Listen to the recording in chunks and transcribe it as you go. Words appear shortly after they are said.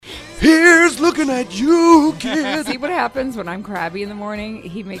Here's looking at you, kid. See what happens when I'm crabby in the morning?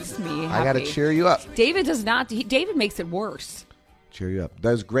 He makes me happy. I got to cheer you up. David does not. David makes it worse. Cheer you up.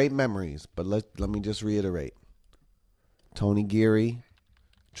 There's great memories, but let me just reiterate. Tony Geary,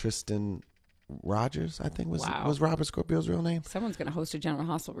 Tristan Rogers, I think was Robert Scorpio's real name. Someone's going to host a General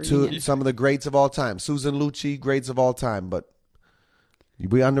Hospital reunion. Some of the greats of all time. Susan Lucci, greats of all time, but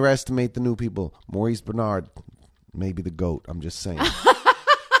we underestimate the new people. Maurice Benard, maybe the GOAT. I'm just saying.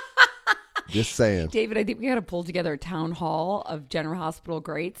 Just saying. David, I think we got to pull together a town hall of General Hospital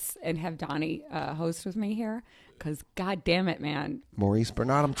greats and have Donnie host with me here. Because, God damn it, man. Maurice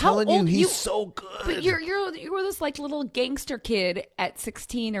Benard, I'm telling you, he's so good. But you're this like little gangster kid at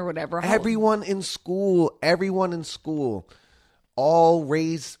 16 or whatever. Everyone in school, all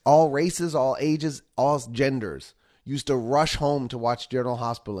races, all ages, all genders, used to rush home to watch General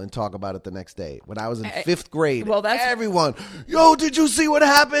Hospital and talk about it the next day. When I was in 5th grade, everyone, yo, did you see what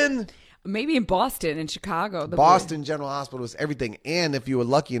happened? Maybe in Boston, in Chicago. Boston General Hospital was everything. And if you were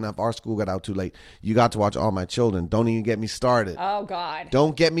lucky enough, our school got out too late. You got to watch All My Children. Don't even get me started. Oh, God.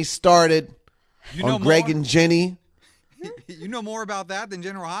 Don't get me started on Greg and Jenny. You know more about that than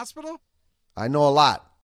General Hospital? I know a lot.